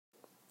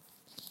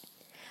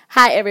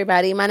Hi,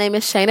 everybody. My name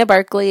is Shayna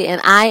Berkeley, and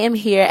I am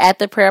here at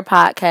the Prayer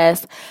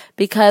Podcast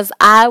because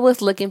I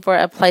was looking for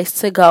a place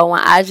to go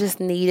when I just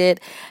needed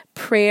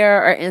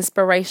prayer or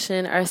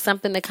inspiration or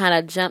something to kind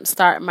of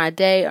jumpstart my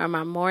day or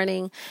my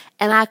morning,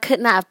 and I could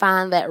not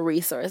find that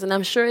resource. And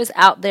I'm sure it's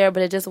out there,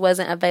 but it just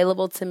wasn't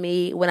available to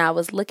me when I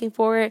was looking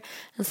for it,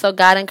 and so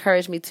God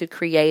encouraged me to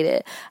create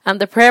it.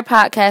 The Prayer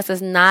Podcast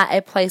is not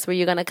a place where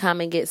you're going to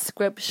come and get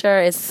scripture.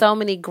 It's so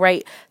many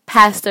great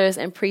pastors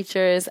and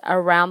preachers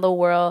around the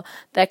world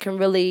that can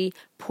really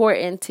pour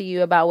into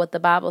you about what the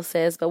Bible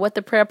says. But what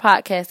the Prayer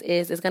Podcast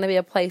is going to be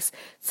a place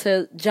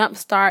to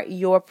jumpstart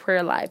your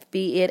prayer life,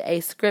 be it a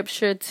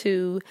scripture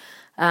to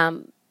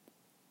kind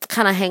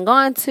of hang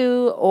on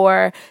to,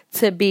 or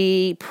to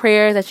be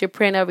prayers that you're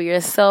praying over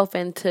yourself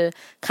and to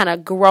kind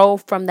of grow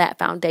from that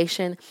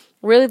foundation.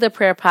 Really, the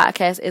Prayer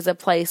Podcast is a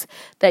place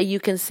that you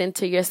can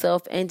center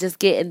yourself and just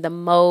get in the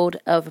mode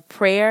of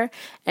prayer,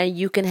 and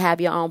you can have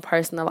your own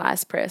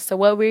personalized prayer. So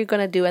what we're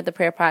going to do at the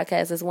Prayer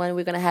Podcast is, one,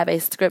 we're going to have a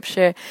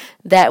scripture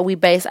that we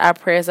base our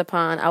prayers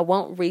upon. I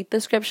won't read the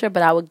scripture,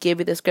 but I will give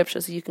you the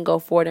scripture so you can go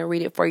forward and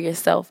read it for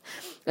yourself.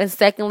 And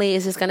secondly,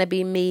 it's just going to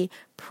be me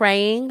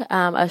praying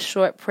a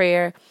short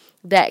prayer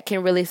that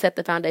can really set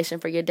the foundation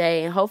for your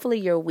day and hopefully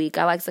your week.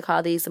 I like to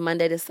call these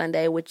Monday to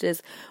Sunday, which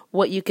is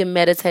what you can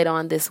meditate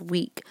on this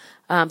week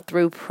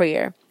through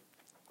prayer.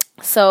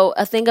 So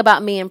a thing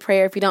about me in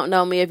prayer, if you don't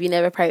know me, if you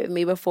never prayed with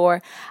me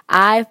before,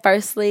 I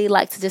firstly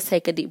like to just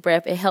take a deep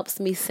breath. It helps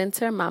me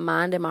center my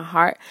mind and my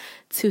heart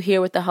to hear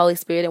what the Holy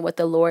Spirit and what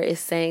the Lord is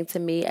saying to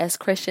me. As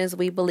Christians,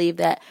 we believe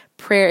that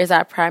prayer is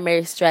our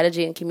primary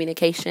strategy in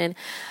communication.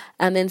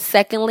 And then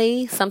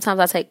secondly,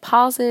 sometimes I take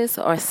pauses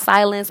or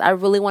silence. I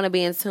really want to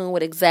be in tune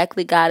with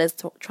exactly God is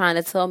trying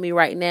to tell me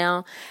right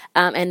now,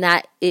 and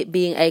not it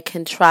being a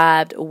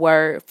contrived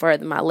word for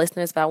my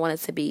listeners, but I want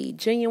it to be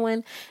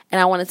genuine, and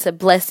I want it to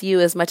bless you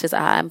as much as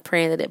I'm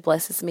praying that it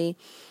blesses me.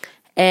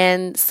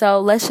 And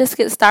so let's just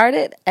get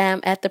started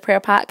at the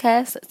Prayer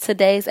Podcast.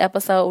 Today's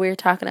episode, we're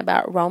talking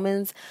about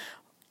Romans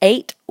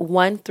 8,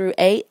 1 through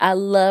 8. I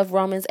love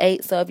Romans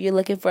 8, so if you're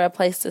looking for a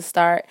place to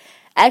start,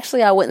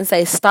 actually, I wouldn't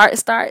say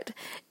start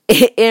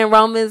in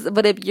Romans,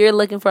 but if you're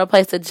looking for a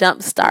place to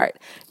jumpstart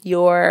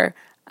your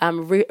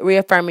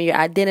reaffirming your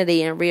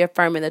identity and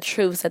reaffirming the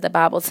truths that the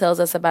Bible tells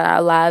us about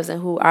our lives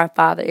and who our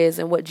Father is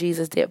and what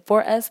Jesus did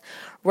for us,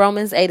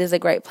 Romans 8 is a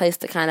great place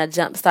to kind of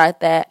jumpstart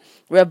that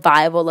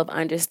revival of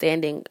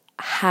understanding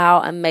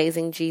how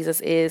amazing Jesus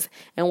is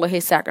and what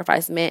his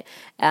sacrifice meant,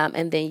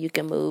 and then you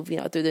can move,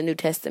 through the New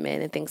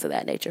Testament and things of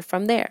that nature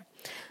from there.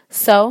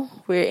 So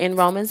we're in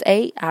Romans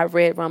 8. I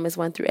read Romans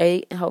 1 through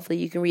 8, and hopefully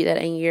you can read that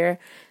in your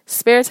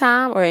spare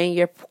time or in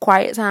your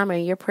quiet time or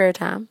in your prayer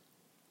time.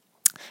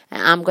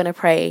 And I'm going to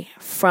pray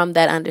from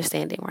that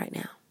understanding right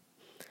now.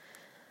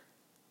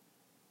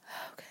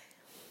 Okay.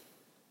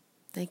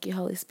 Thank you,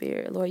 Holy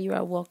Spirit. Lord, you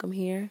are welcome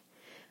here.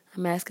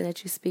 I'm asking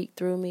that you speak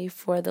through me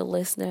for the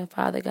listener,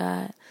 Father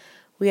God.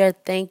 We are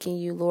thanking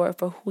you, Lord,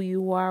 for who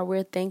you are.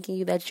 We're thanking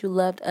you that you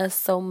loved us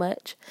so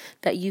much,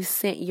 that you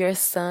sent your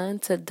son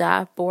to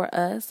die for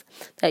us,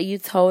 that you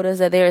told us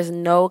that there is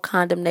no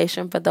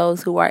condemnation for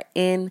those who are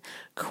in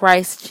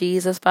Christ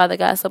Jesus, Father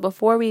God. So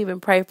before we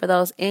even pray for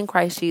those in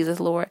Christ Jesus,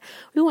 Lord,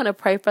 we want to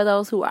pray for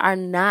those who are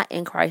not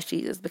in Christ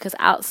Jesus, because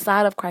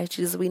outside of Christ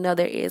Jesus, we know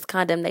there is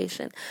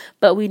condemnation,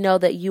 but we know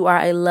that you are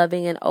a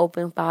loving and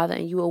open Father,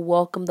 and you will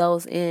welcome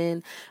those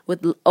in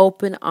with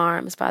open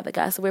arms, Father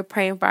God. So we're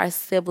praying for our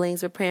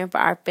siblings. We're praying for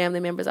our family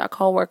members, our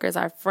co-workers,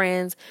 our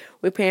friends.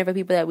 We're praying for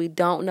people that we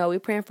don't know. We're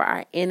praying for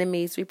our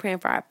enemies. We're praying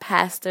for our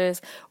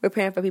pastors. We're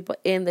praying for people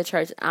in the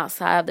church and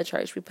outside of the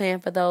church. We're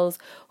praying for those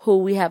who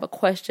we have a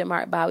question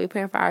mark by. We're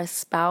praying for our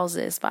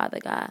spouses, Father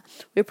God.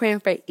 We're praying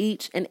for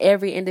each and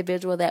every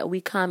individual that we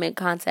come in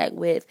contact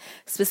with,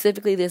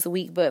 specifically this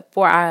week, but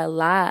for our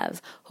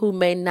lives, who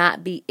may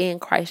not be in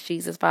Christ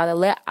Jesus, Father.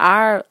 Let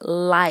our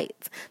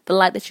light, the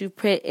light that you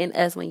put in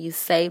us when you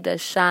saved us,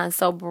 shine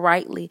so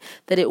brightly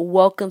that it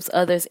welcomes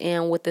others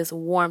in with this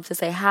warmth to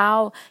say,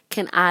 how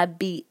can I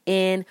be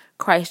in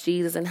Christ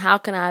Jesus, and how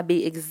can I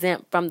be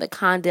exempt from the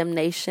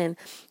condemnation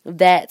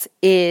that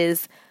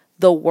is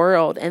the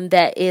world and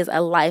that is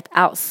a life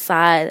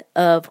outside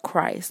of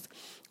Christ?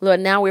 Lord,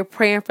 now we're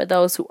praying for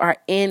those who are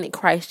in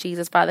Christ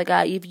Jesus, Father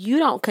God. If you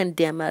don't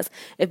condemn us,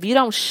 if you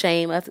don't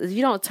shame us, if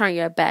you don't turn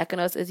your back on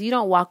us, if you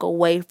don't walk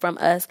away from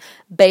us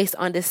based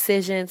on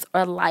decisions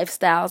or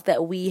lifestyles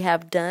that we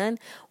have done,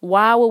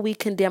 why will we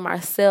condemn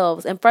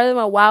ourselves? And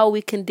furthermore, why will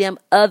we condemn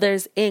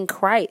others in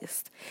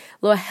Christ?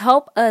 Lord,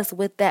 help us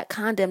with that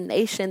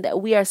condemnation,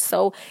 that we are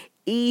so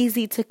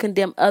easy to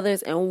condemn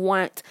others and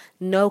want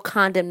no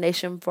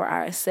condemnation for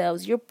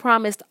ourselves. You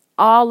promised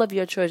all of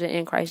your children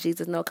in Christ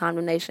Jesus no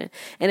condemnation.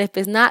 And if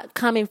it's not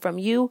coming from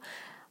you,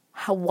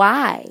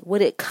 why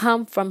would it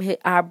come from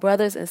our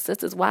brothers and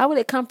sisters? Why would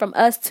it come from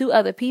us to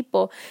other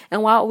people?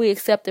 And why would we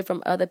accept it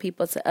from other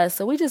people to us?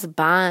 So we just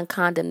bind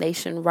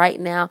condemnation right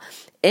now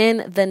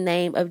in the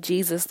name of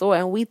Jesus, Lord.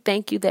 And we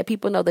thank you that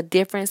people know the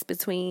difference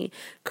between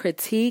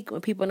critique,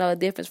 when people know the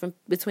difference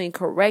between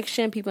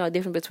correction, people know the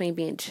difference between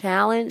being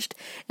challenged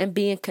and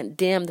being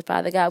condemned,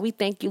 Father God. We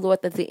thank you,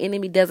 Lord, that the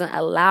enemy doesn't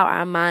allow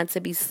our mind to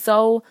be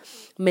so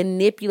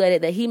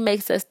manipulated that he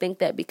makes us think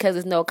that because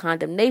there's no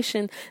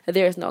condemnation, that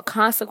there is no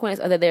consequence,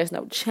 or that there's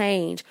no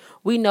change.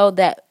 We know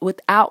that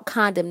without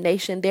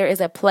condemnation, there is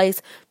a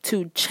place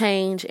to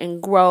change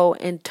and grow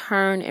and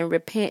turn and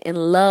repent in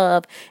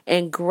love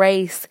and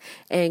grace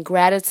and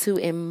gratitude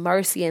and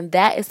mercy. And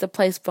that is the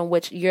place from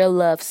which your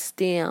love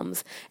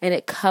stems, and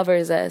it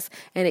covers us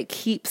and it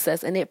keeps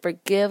us and it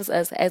forgives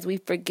us as we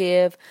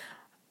forgive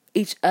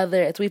each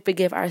other, as we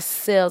forgive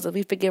ourselves, as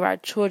we forgive our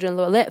children.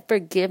 Lord, let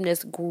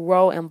forgiveness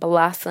grow and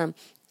blossom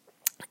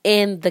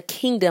in the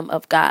kingdom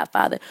of God,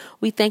 Father.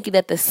 We thank you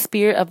that the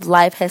spirit of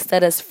life has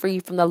set us free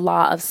from the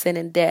law of sin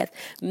and death.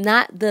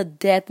 Not the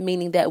death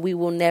meaning that we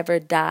will never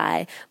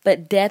die,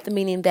 but death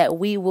meaning that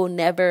we will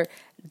never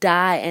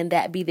die and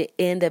that be the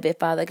end of it,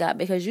 Father God,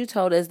 because you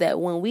told us that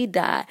when we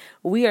die,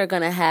 we are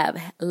going to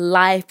have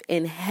life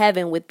in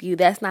heaven with you.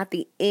 That's not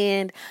the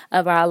end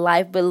of our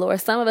life, but Lord,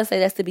 some of us say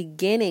that's the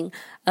beginning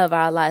of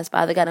our lives,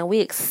 Father God, and we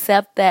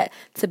accept that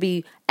to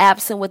be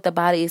absent with the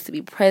body is to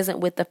be present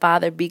with the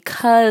Father,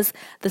 because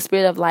the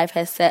spirit of life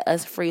has set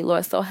us free,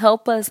 Lord. So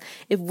help us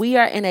if we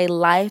are in a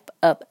life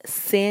of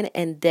sin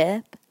and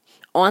death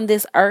on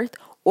this earth,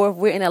 or if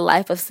we're in a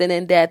life of sin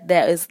and death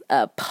that is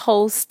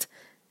post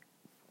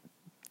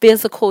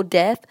physical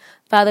death.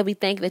 Father, we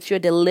thank that you're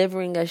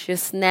delivering us. You're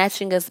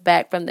snatching us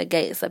back from the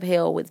gates of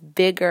hell with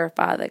vigor,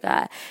 Father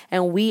God.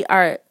 And we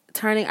are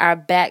turning our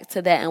back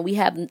to that, and we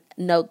have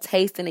no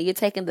taste in it. You're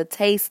taking the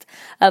taste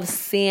of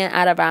sin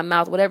out of our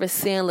mouth, whatever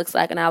sin looks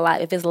like in our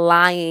life. If it's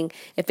lying,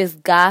 if it's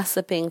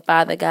gossiping,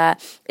 Father God,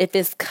 if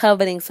it's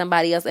coveting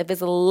somebody else, if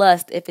it's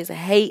lust, if it's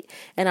hate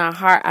in our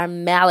heart, our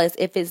malice,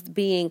 if it's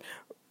being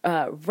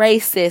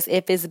racist,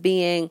 if it's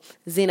being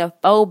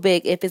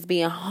xenophobic, if it's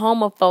being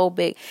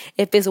homophobic,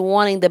 if it's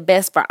wanting the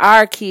best for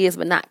our kids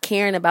but not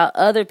caring about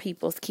other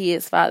people's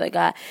kids, Father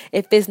God,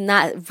 if it's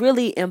not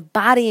really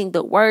embodying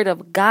the word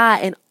of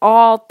God in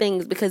all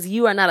things, because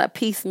you are not a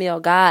piecemeal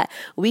God.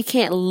 We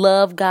can't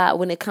love God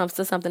when it comes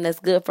to something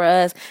that's good for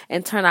us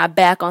and turn our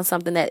back on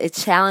something that it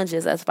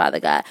challenges us, Father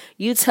God.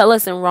 You tell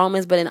us in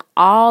Romans, but in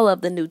all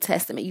of the New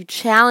Testament, you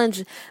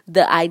challenge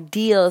the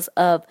ideals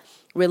of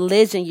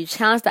religion. You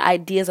challenge the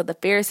ideas of the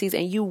Pharisees,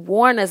 and you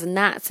warn us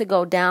not to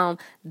go down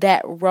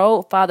that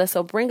road, Father.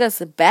 So bring us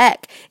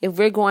back if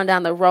we're going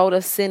down the road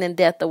of sin and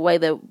death the way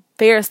the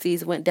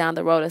Pharisees went down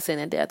the road of sin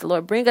and death.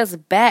 Lord, bring us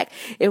back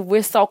if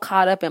we're so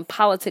caught up in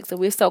politics, if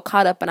we're so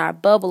caught up in our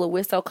bubble, if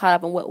we're so caught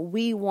up in what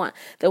we want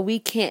that we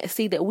can't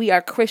see that we are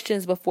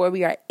Christians before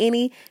we are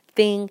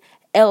anything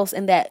else,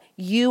 and that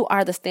you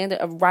are the standard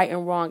of right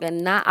and wrong,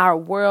 and not our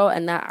world,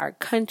 and not our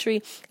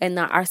country, and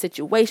not our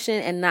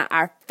situation, and not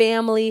our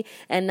family,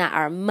 and not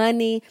our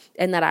money,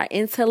 and not our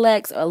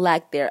intellects or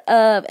lack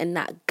thereof, and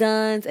not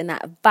guns, and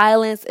not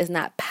violence, is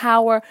not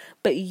power,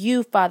 but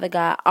you, Father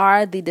God,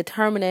 are the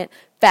determinant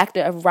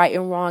factor of right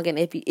and wrong. And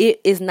if it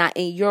is not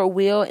in your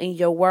will, in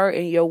your word,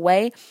 in your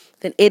way,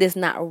 then it is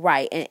not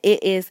right, and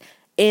it is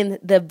in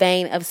the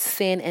vein of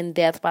sin and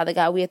death, Father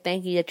God. We are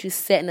thanking you that you're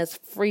setting us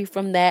free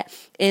from that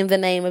in the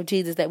name of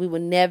Jesus, that we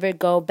will never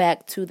go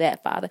back to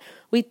that, Father.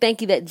 We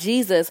thank you that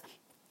Jesus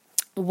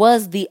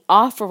was the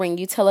offering.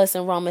 You tell us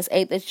in Romans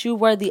 8 that you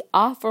were the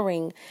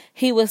offering.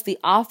 He was the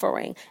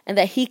offering, and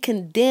that he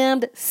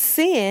condemned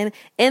sin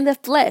in the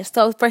flesh.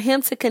 So for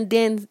him to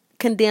condemn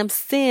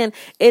sin,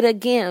 it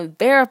again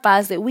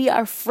verifies that we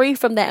are free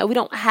from that, and we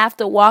don't have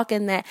to walk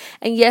in that.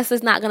 And yes,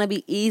 it's not going to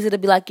be easy to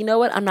be like, you know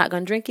what, I'm not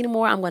going to drink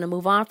anymore, I'm going to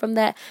move on from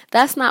that.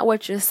 That's not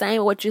what you're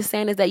saying. What you're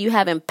saying is that you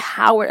have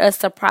empowered us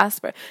to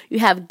prosper. You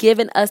have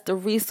given us the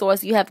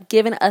resource. You have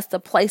given us the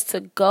place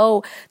to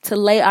go to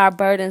lay our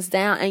burdens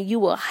down, and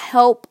you will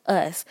help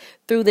us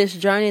through this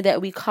journey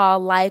that we call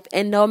life.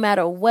 And no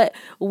matter what,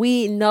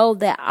 we know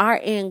that our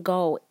end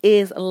goal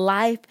is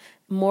life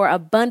more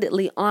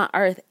abundantly on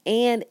earth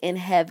and in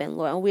heaven,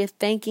 Lord. And we're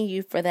thanking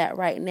you for that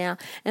right now.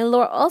 And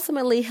Lord,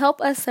 ultimately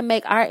help us to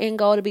make our end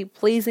goal to be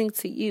pleasing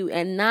to you,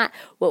 and not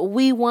what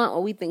we want,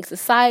 what we think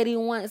society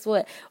wants,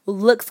 what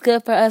looks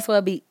good for us, what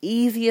will be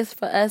easiest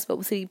for us,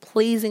 but to be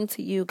pleasing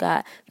to you,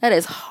 God. That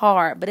is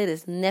hard, but it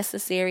is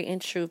necessary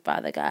and true,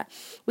 Father God.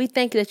 We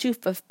thank you that you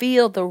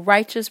fulfill the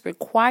righteous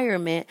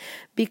requirement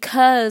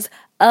because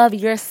of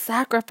your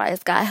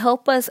sacrifice, God.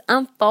 Help us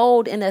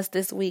unfold in us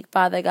this week,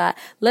 Father God.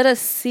 Let us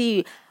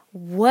see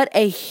what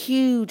a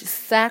huge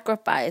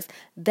sacrifice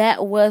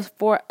that was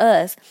for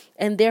us,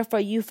 and therefore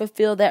you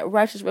fulfill that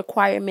righteous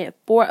requirement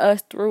for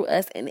us, through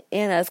us, and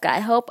in us, God.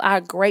 Help our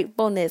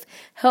gratefulness.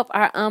 Help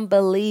our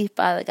unbelief,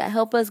 Father God.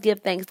 Help us give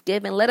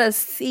thanksgiving. Let us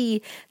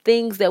see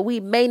things that we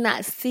may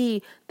not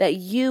see, that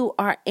you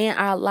are in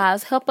our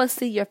lives. Help us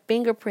see your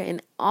fingerprint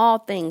in all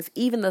things,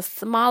 even the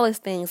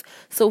smallest things,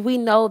 so we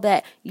know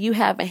that you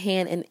have a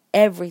hand in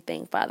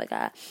everything, Father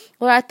God.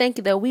 Lord, I thank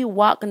you that we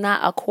walk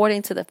not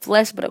according to the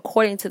flesh, but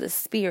according to the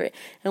Spirit.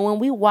 And when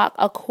we walk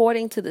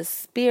according to the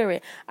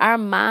Spirit, our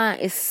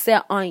mind is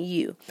set on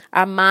you.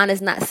 Our mind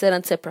is not set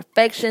unto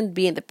perfection,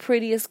 being the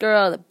prettiest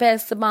girl, the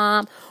best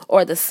mom,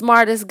 or the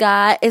smartest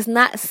guy. It's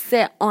not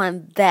set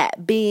on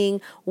that, being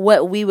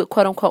what we would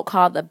quote unquote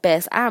call the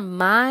best. Our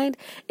mind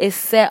is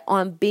set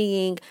on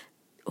being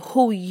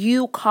who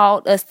you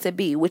called us to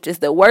be, which is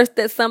the worst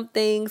at some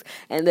things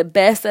and the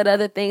best at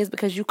other things,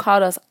 because you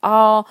called us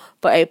all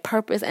for a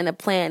purpose and a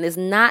plan. It's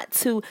not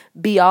to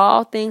be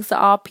all things to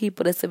all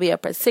people. It's to be a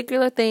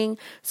particular thing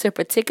to a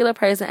particular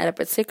person at a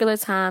particular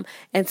time,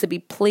 and to be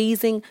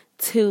pleasing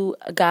to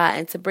God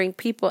and to bring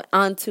people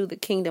onto the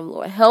kingdom.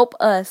 Lord, help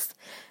us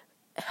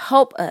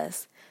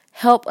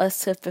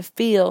to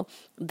fulfill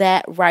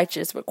that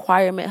righteous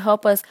requirement.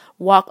 Help us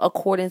walk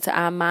according to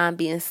our mind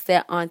being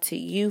set onto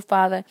you,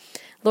 Father.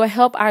 Lord,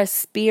 help our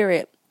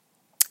spirit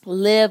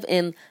live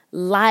in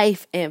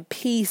life and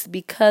peace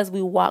because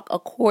we walk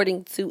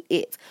according to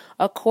it,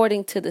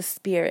 according to the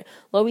Spirit.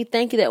 Lord, we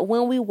thank you that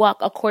when we walk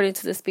according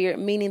to the Spirit,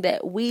 meaning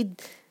that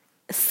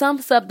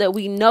some stuff that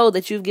we know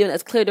that you've given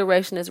us clear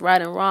direction is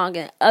right and wrong,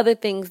 and other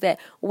things that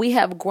we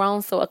have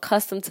grown so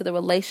accustomed to the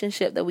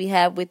relationship that we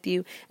have with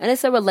you. And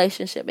it's a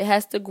relationship. It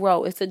has to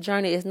grow. It's a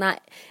journey. It's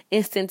not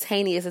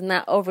instantaneous. It's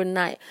not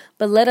overnight.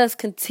 But let us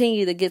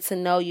continue to get to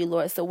know you,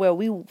 Lord. So where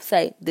we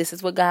say, this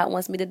is what God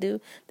wants me to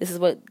do. This is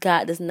what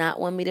God does not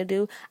want me to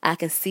do. I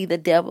can see the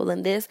devil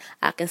in this.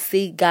 I can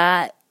see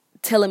God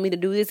telling me to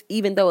do this,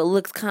 even though it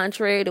looks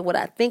contrary to what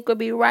I think would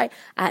be right.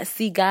 I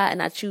see God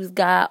and I choose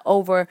God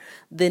over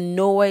the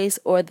noise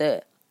or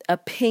the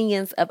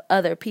opinions of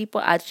other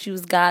people. I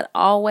choose God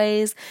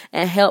always,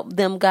 and help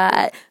them,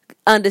 God,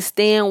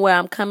 understand where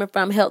I'm coming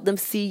from. Help them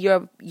see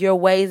your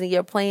ways and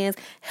your plans.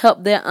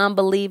 Help their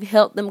unbelief.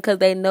 Help them because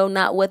they know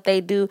not what they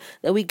do.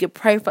 That we could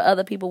pray for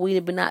other people. We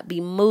would not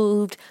be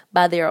moved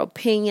by their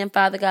opinion,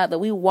 Father God. That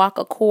we walk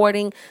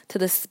according to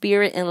the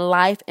Spirit in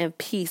life and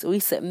peace. We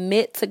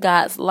submit to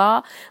God's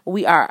law.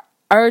 We are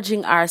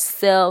urging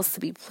ourselves to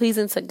be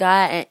pleasing to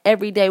God, and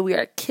every day we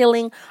are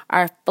killing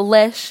our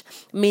flesh,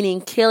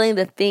 meaning killing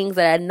the things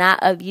that are not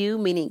of you,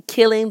 meaning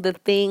killing the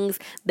things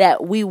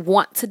that we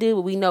want to do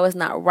but we know is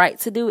not right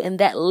to do. And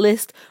that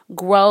list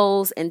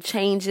grows and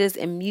changes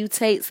and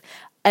mutates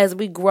as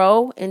we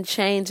grow and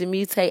change and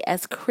mutate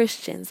as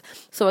Christians.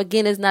 So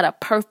again, it's not a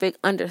perfect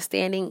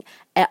understanding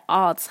at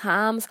all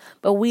times,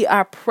 but we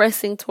are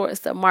pressing towards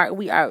the mark.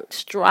 We are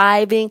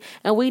striving,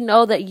 and we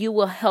know that you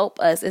will help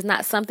us. It's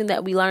not something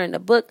that we learn in the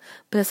book,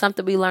 but it's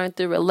something we learn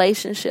through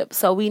relationships.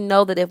 So we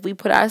know that if we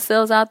put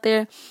ourselves out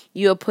there,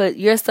 you'll put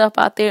yourself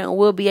out there, and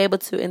we'll be able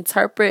to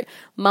interpret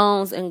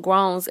moans and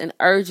groans and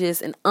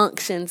urges and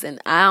unctions and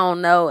I don't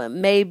know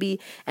and maybe,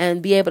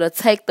 and be able to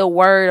take the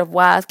word of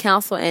wise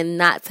counsel and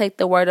not take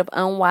the word of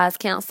unwise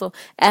counsel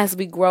as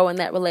we grow in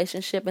that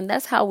relationship. And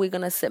that's how we're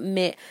going to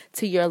submit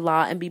to your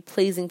law and be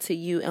pleasing to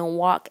you and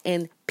walk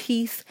in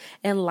peace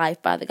and life,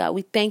 Father God.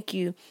 We thank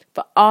you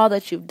for all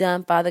that you've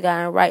done, Father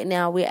God. And right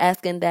now we're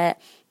asking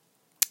that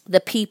the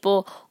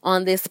people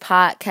on this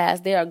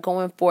podcast, they are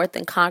going forth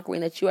and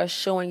conquering, that you are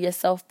showing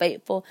yourself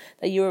faithful,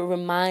 that you are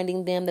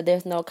reminding them that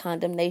there's no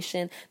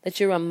condemnation, that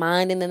you're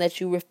reminding them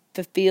that you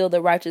fulfill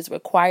the righteous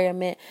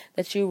requirement,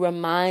 that you're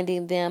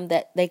reminding them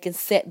that they can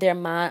set their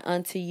mind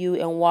unto you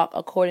and walk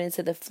according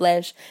to the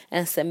flesh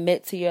and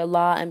submit to your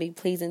law and be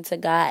pleasing to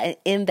God. And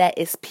in that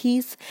is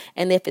peace.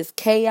 And if it's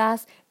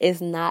chaos,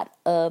 it's not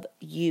of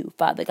you,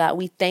 Father God.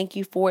 We thank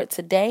you for it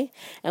today.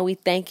 And we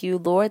thank you,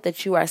 Lord,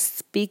 that you are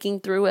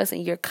speaking through us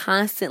and you're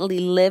constantly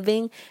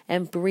living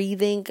and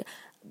breathing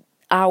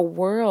our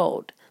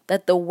world.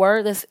 That the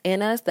word that's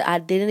in us, the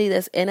identity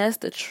that's in us,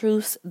 the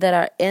truths that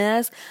are in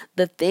us,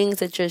 the things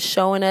that you're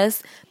showing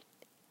us,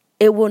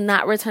 it will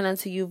not return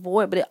unto you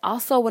void, but it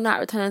also will not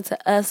return unto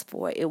us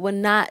void. It will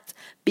not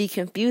be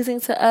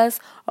confusing to us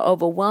or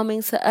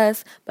overwhelming to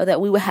us, but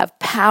that we will have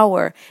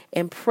power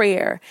in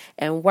prayer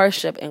and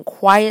worship and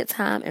quiet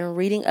time and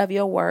reading of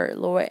your word,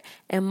 Lord.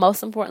 And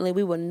most importantly,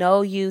 we will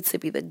know you to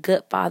be the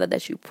good Father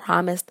that you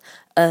promised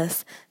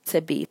us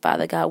to be,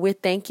 Father God. We're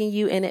thanking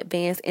you in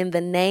advance in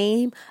the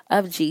name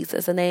of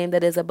Jesus, a name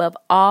that is above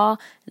all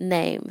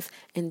names.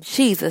 In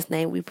Jesus'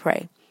 name we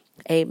pray.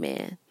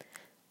 Amen.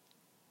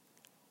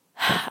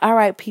 All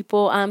right,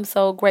 people, I'm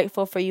so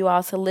grateful for you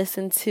all to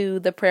listen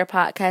to the prayer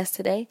podcast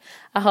today.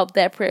 I hope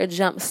that prayer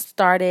jump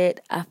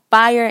started a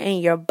fire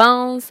in your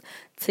bones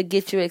to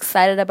get you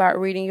excited about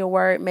reading your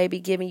word,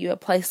 maybe giving you a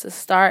place to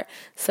start,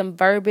 some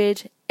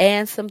verbiage,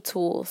 and some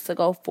tools to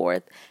go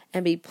forth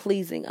and be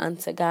pleasing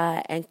unto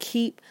God and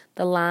keep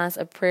the lines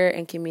of prayer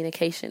and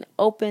communication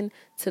open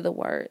to the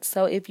word.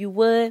 So if you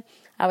would,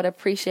 I would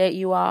appreciate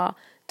you all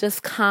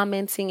just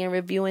commenting and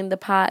reviewing the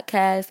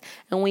podcast.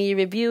 And when you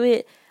review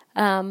it,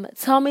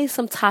 tell me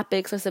some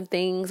topics or some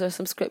things or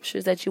some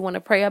scriptures that you want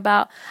to pray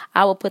about.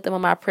 I will put them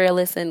on my prayer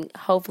list, and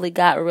hopefully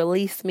God will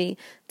release me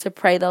to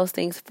pray those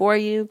things for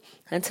you.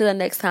 Until the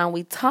next time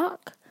we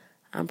talk,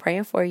 I'm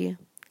praying for you.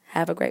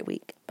 Have a great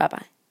week.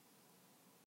 Bye-bye.